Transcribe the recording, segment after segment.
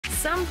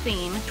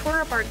something tore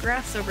up our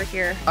grass over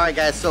here. All right,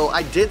 guys, so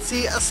I did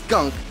see a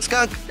skunk.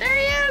 Skunk! There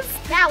he is!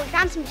 Yeah, we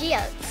found some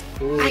geodes.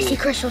 Ooh. I see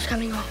crystals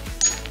coming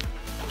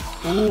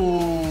off.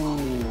 Ooh.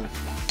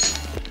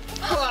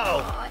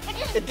 Whoa!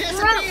 It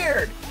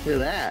disappeared! Look at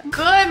that.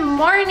 Good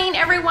morning,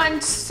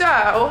 everyone.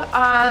 So,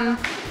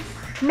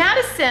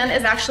 Madison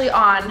is actually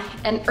on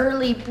an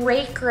early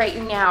break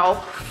right now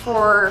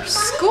for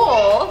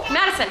school.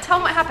 Madison, tell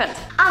them what happened.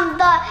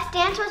 The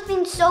dance was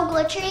being so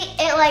glitchy,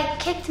 it like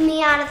kicked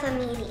me out of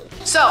the meeting.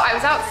 So I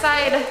was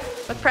outside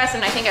with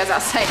Preston, I think I was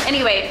outside.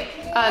 Anyway,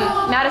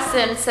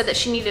 Madison said that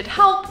she needed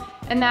help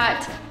and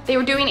that they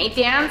were doing a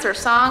dance or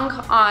song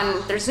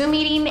on their Zoom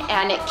meeting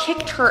and it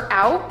kicked her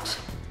out.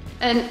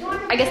 And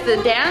I guess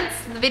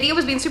the video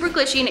was being super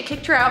glitchy and it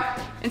kicked her out.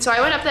 And so I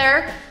went up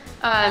there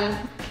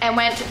and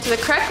went to the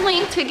correct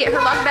link to get her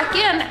logged back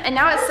in. And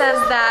now it says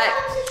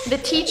that the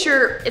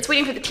teacher, it's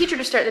waiting for the teacher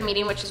to start the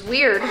meeting, which is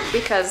weird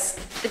because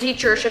the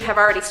teacher should have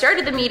already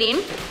started the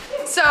meeting.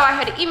 So I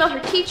had to email her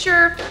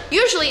teacher.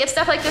 Usually if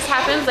stuff like this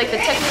happens, like the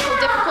technical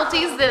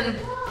difficulties, then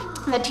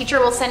the teacher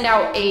will send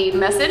out a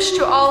message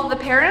to all the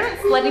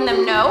parents letting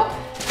them know.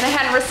 And I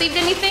hadn't received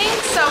anything.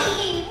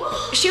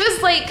 So she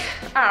was like,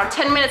 I don't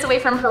know, 10 minutes away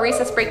from her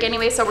recess break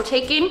anyway. So we're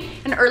taking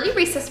an early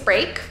recess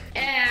break.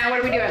 And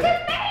what are we doing?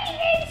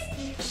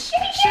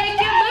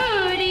 Shake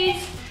your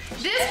booties.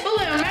 This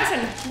balloon,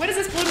 Madison, what is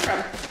this balloon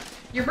from?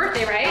 Your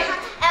birthday, right?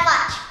 And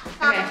watch.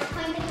 Okay,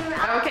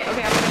 I'll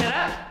open it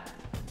up.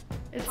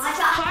 It's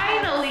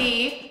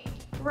finally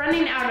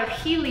running out of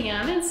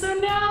helium, and so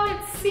now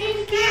it's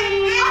sinking.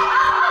 You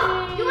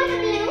want the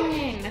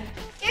balloon?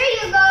 Here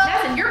you go.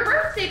 Madison, your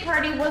birthday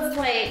party was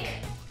like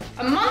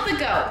a month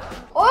ago.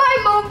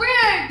 I'm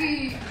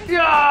ready.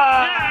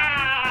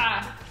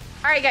 Yeah.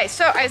 All right, guys,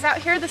 so I was out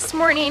here this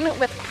morning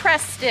with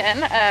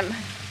Preston,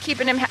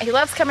 keeping him, he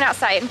loves coming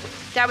outside.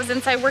 Dad was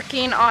inside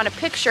working on a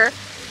picture,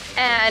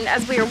 and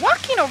as we were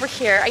walking over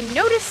here, I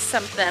noticed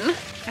something.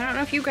 I don't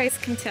know if you guys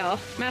can tell.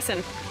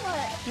 Madison,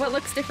 what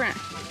looks different?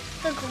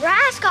 The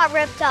grass got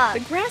ripped up. The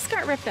grass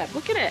got ripped up,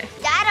 look at it.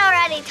 Dad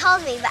already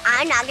told me, but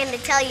I'm not gonna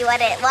tell you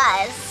what it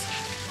was.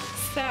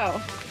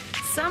 So,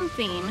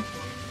 something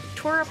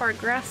tore up our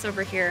grass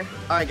over here.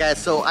 All right,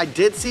 guys, so I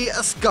did see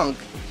a skunk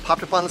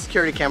popped up on the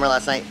security camera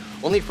last night,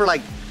 only for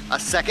like a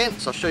second,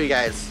 so I'll show you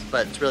guys,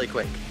 but it's really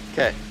quick.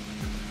 Okay.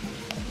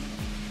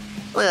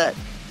 Look at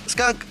that.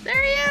 Skunk.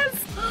 There he is.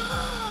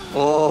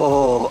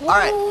 Oh, all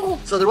right.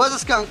 So there was a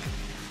skunk.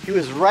 He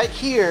was right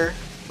here,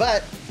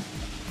 but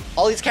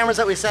all these cameras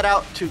that we set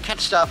out to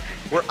catch stuff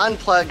were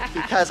unplugged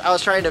because I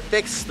was trying to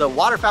fix the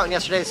water fountain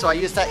yesterday, so I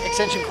used that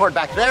extension cord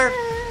back there.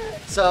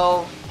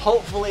 So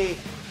hopefully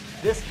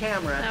this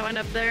camera, That one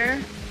up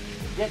there.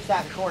 gets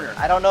that corner.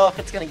 I don't know if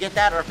it's gonna get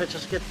that or if it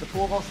just gets the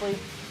pool mostly,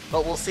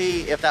 but we'll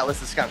see if that was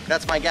the skunk.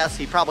 That's my guess.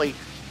 He probably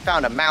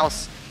found a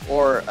mouse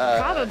or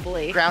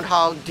Probably.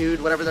 groundhog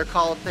dude, whatever they're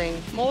called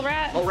thing. Mole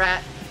rat? Mole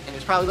rat, and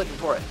he's probably looking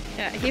for it.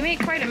 Yeah, he made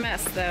quite a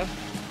mess though.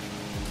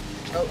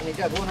 Oh, and he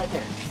got one right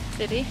there.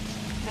 Did he?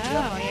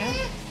 Oh, yeah.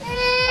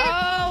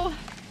 Oh,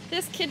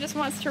 this kid just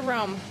wants to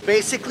roam.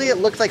 Basically, it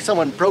looks like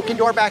someone broke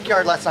into our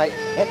backyard last night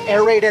and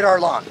aerated our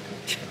lawn.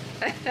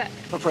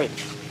 For free.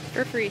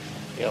 For free.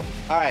 Yep.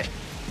 All right,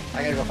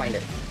 I gotta go find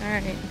it. All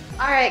right.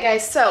 All right,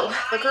 guys, so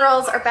the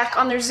girls are back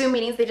on their Zoom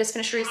meetings. They just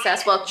finished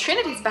recess. Well,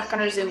 Trinity's back on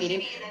her Zoom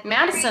meeting.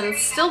 Madison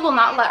still will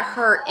not let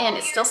her in.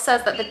 It still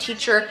says that the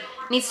teacher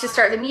needs to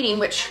start the meeting,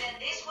 which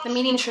the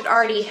meeting should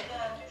already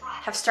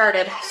have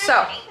started.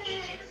 So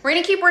we're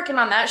gonna keep working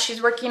on that.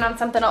 She's working on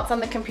something else on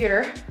the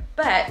computer,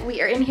 but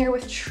we are in here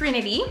with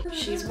Trinity.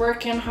 She's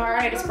working hard.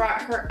 I just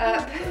brought her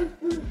up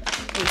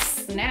a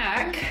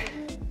snack.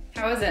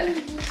 How is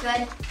it?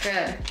 Good.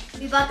 Good.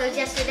 We bought those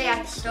yesterday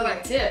at the store.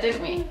 We did,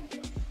 didn't we?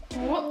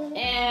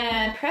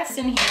 And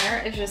Preston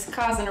here is just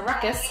causing a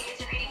ruckus.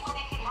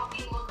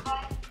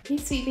 Hey,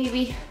 sweet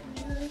baby.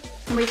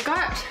 And we've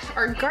got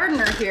our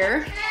gardener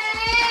here.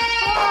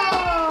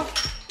 Oh,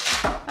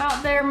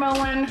 out there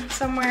mowing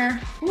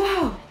somewhere.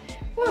 Whoa,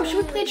 whoa,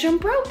 should we play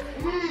jump rope?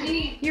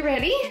 You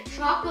ready?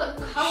 Chocolate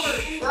colored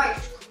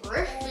Rice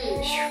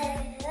Krispies.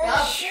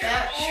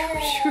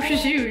 Shoo,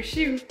 shoo,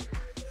 shoo.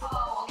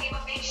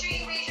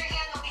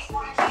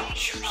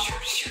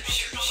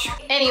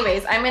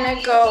 Anyways, I'm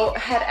gonna go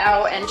head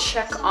out and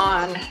check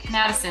on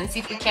Madison, see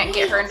if we can't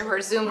get her into her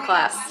Zoom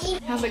class.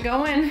 How's it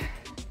going?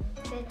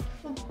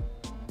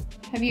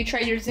 Have you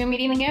tried your Zoom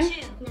meeting again?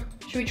 No.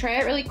 Should we try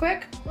it really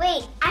quick?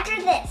 Wait,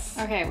 after this.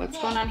 Okay, what's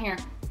going on here?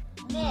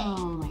 Oh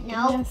my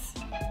Nope. goodness.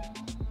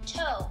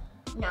 Toe.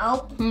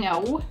 Nope.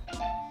 No.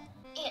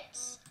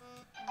 It's.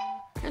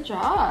 Good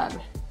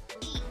job.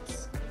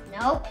 Eats.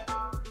 Nope.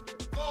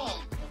 Then.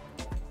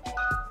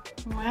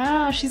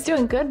 Wow, she's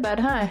doing good, bud,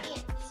 huh?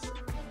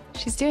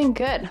 She's doing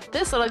good.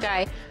 This little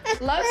guy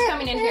loves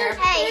coming in here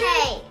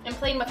Hey. and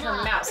playing with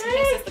her mouse. He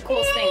thinks it's the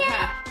coolest thing,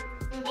 huh?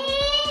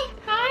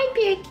 Hi,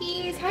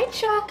 Pickies. Hi,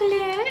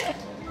 Chocolate.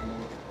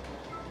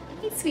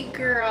 Hey, sweet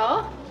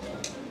girl.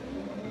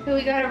 Who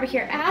we got over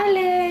here?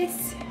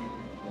 Alice.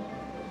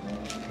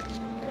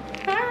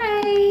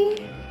 Hi.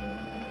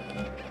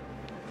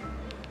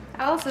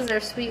 Alice is our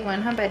sweet one,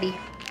 huh, buddy?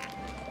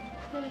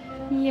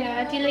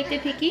 Yeah, do you like the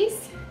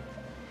pickies?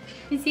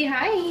 You say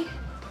hi.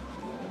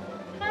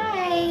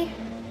 Hi.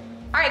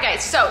 All right,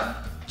 guys, so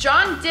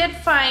John did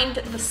find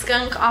the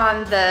skunk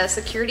on the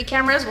security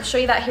cameras. We'll show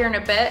you that here in a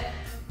bit.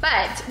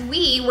 But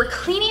we were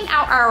cleaning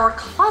out our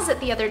closet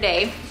the other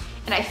day,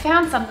 and I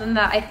found something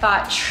that I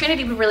thought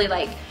Trinity would really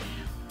like.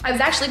 I was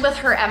actually with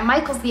her at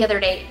Michael's the other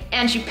day,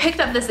 and she picked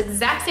up this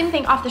exact same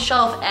thing off the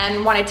shelf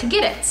and wanted to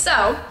get it.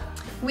 So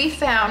we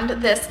found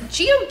this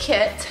geode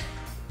kit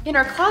in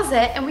our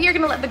closet, and we are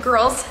gonna let the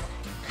girls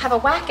have a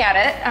whack at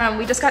it.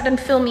 We just got done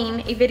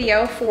filming a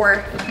video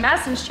for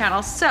Madison's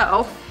channel,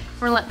 so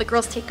we're gonna let the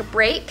girls take a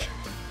break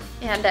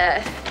and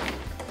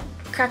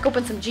crack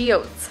open some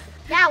geodes.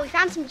 Yeah, we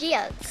found some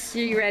geodes. Are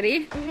you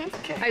ready? Mm-hmm.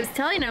 Okay. I was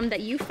telling them that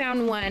you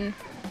found one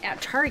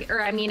at Target,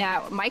 or I mean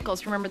at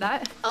Michael's, remember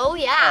that? Oh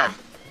yeah.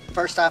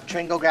 First off,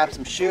 Trin, go grab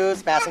some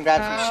shoes. Madison,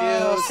 grab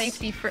some shoes.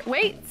 Safety first.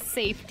 Wait,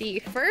 safety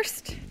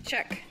first.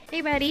 Check. Hey,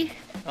 buddy.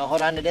 Oh,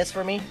 hold on to this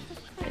for me.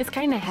 It's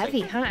kind of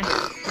heavy, huh?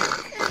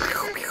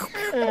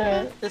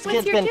 This What's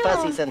kid's your been deal?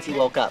 fussy since he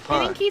woke up, I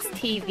huh? think he's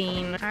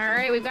teething. All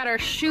right, we've got our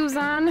shoes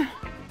on.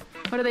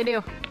 What do they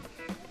do?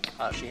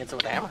 Oh, she hits it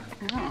with a hammer.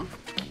 Oh.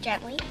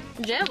 Gently.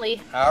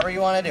 Gently. However you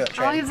want to do it,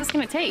 How long Trin. is this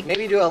gonna take?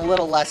 Maybe do a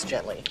little less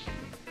gently.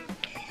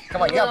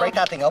 Come on, you gotta break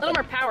that thing A open.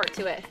 little more power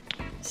to it.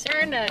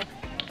 Starting to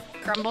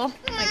crumble,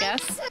 I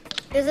guess.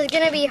 This is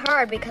gonna be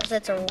hard because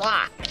it's a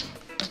rock.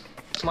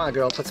 Come on,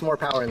 girl, put some more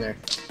power in there.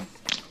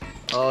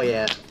 Oh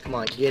yeah, come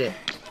on, get it.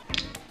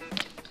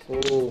 Oh,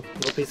 little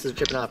pieces are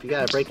chipping off. You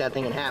gotta break that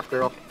thing in half,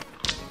 girl.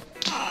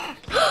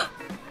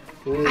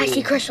 Ooh. I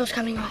see crystals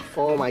coming off.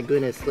 Oh my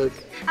goodness, look.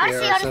 I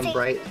There see, are I some see.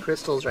 bright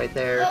crystals right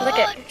there. Look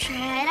at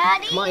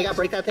Trinity. Come on, you gotta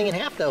break that thing in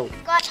half though.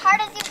 Go as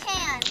hard as you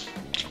can.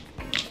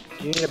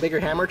 Do you need a bigger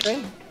hammer,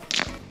 Trin?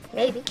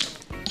 Maybe.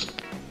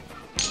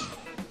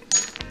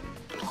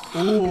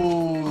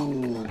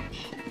 Ooh.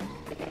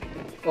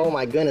 Oh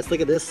my goodness, look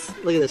at this.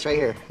 Look at this right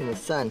here in the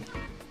sun.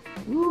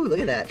 Ooh, look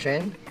at that,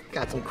 Trin.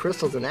 Got some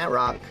crystals in that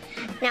rock.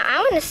 Now I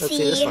want to Let's see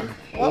this see one.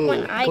 what Ooh,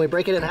 one Can we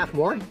break it in half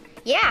more?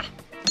 Yeah.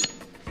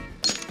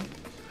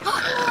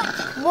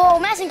 Whoa,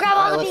 Madison, grab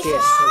all the let's see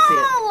pieces. it, let's see it.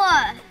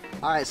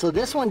 Whoa. Alright, so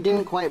this one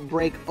didn't quite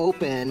break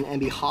open and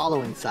be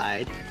hollow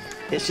inside.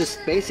 It's just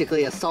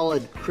basically a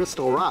solid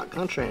crystal rock,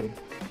 huh, Trin?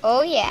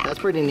 Oh yeah. That's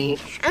pretty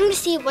neat. I'm gonna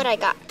see what I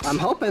got. I'm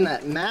hoping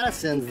that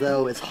Madison's,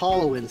 though, is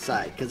hollow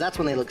inside, because that's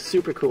when they look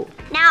super cool.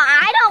 Now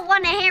I don't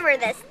want to hammer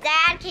this.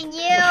 Dad, can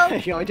you?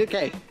 You want me to?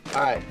 Okay.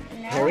 Alright,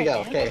 here we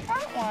go. Okay.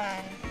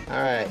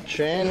 Alright,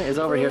 Trin is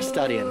over here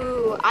studying.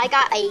 Ooh, I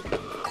got a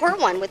quart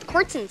one with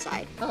quartz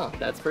inside. Oh,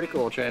 that's pretty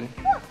cool, Trin.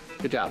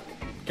 Good job.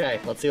 Okay,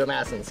 let's see what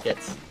Madison's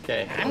gets.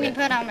 Okay. I'm gonna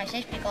put on my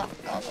safety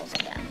goggles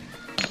again.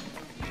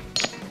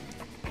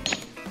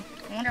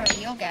 I wonder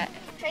what you'll get.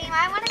 So you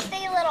might want to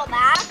stay a little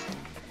back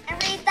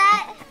and read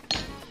that.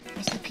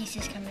 There's the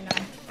pieces coming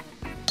off.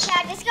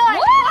 Yeah, just go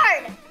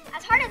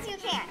as hard as you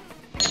can.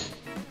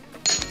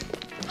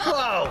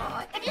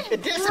 Whoa! It just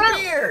It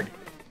disappeared!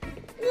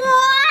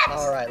 What?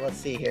 Alright, let's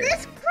see here.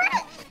 This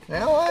crit.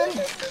 That one?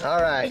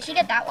 Alright. Did you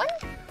get that one?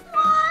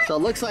 What? So it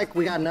looks like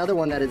we got another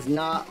one that is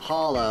not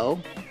hollow.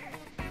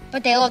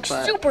 But they look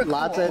But super cool.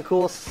 lots of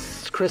cool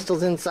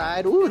crystals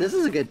inside. Ooh, this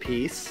is a good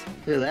piece.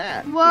 Look at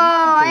that. Whoa,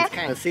 I You have can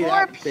kind of see 4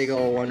 that big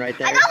old one right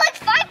there. I got like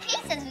 5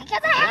 pieces because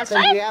I have Madison,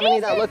 5 do you have any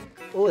pieces. that look?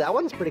 Ooh, that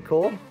one's pretty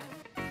cool.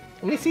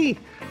 Let me see.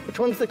 Which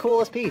one's the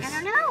coolest piece?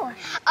 I don't know.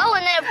 Oh,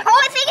 and then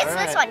I think it's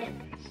this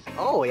one.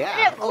 Oh, And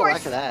yeah. of Oh, course,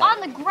 look at that. on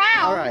the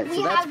ground, All right, we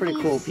so that's have a pretty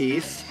these, cool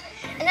piece.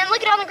 And then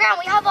look at on the ground,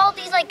 we have all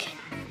these like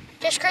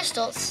just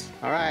crystals.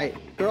 All right,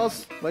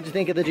 girls, what'd you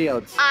think of the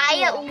geodes?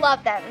 I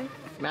love them.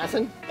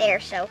 Madison? They're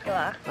so cool.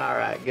 All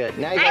right, good.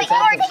 Now you I guys have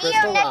poured some to you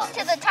crystal next rocks.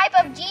 to the type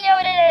of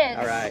geode it is.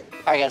 All right.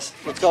 All right, guys,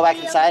 let's go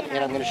back inside,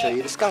 and I'm gonna show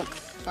you the skunk.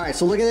 All right,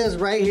 so look at this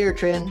right here,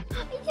 Trin.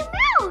 It's a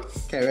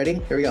mouse. Okay, ready?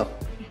 Here we go.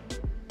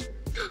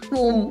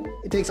 Boom!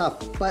 It takes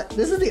off. But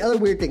this is the other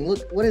weird thing.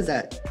 Look, what is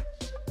that?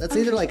 That's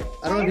either like,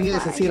 I don't know if you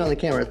guys can see it on the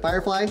camera.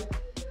 Firefly?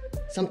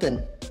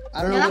 Something.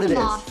 I don't know what it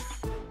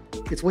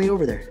is. It's way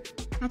over there.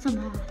 That's a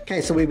moth. Okay,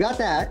 so we've got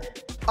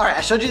that. All right,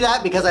 I showed you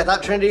that because I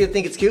thought Trinity would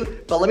think it's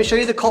cute, but let me show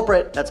you the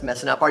culprit that's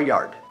messing up our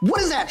yard.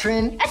 What is that,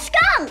 Trin? A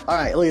skunk. All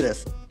right, look at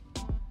this.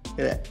 Look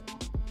at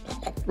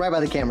that. Right by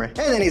the camera, and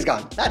then he's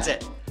gone. That's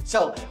it.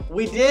 So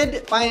we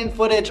did find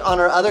footage on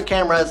our other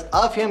cameras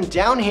of him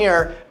down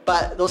here,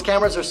 but those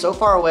cameras are so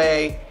far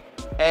away,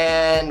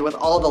 and with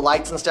all the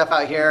lights and stuff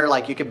out here,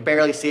 like you could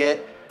barely see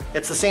it.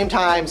 It's the same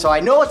time, so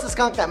I know it's the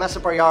skunk that messed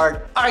up our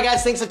yard. All right,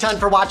 guys, thanks a ton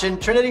for watching.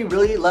 Trinity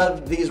really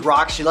loved these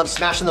rocks. She loves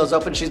smashing those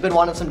open. She's been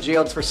wanting some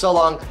geodes for so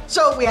long,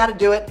 so we had to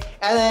do it.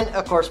 And then,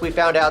 of course, we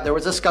found out there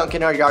was a skunk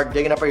in our yard,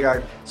 digging up our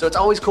yard. So it's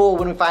always cool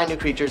when we find new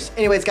creatures.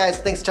 Anyways, guys,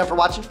 thanks a ton for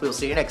watching. We'll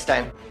see you next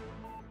time.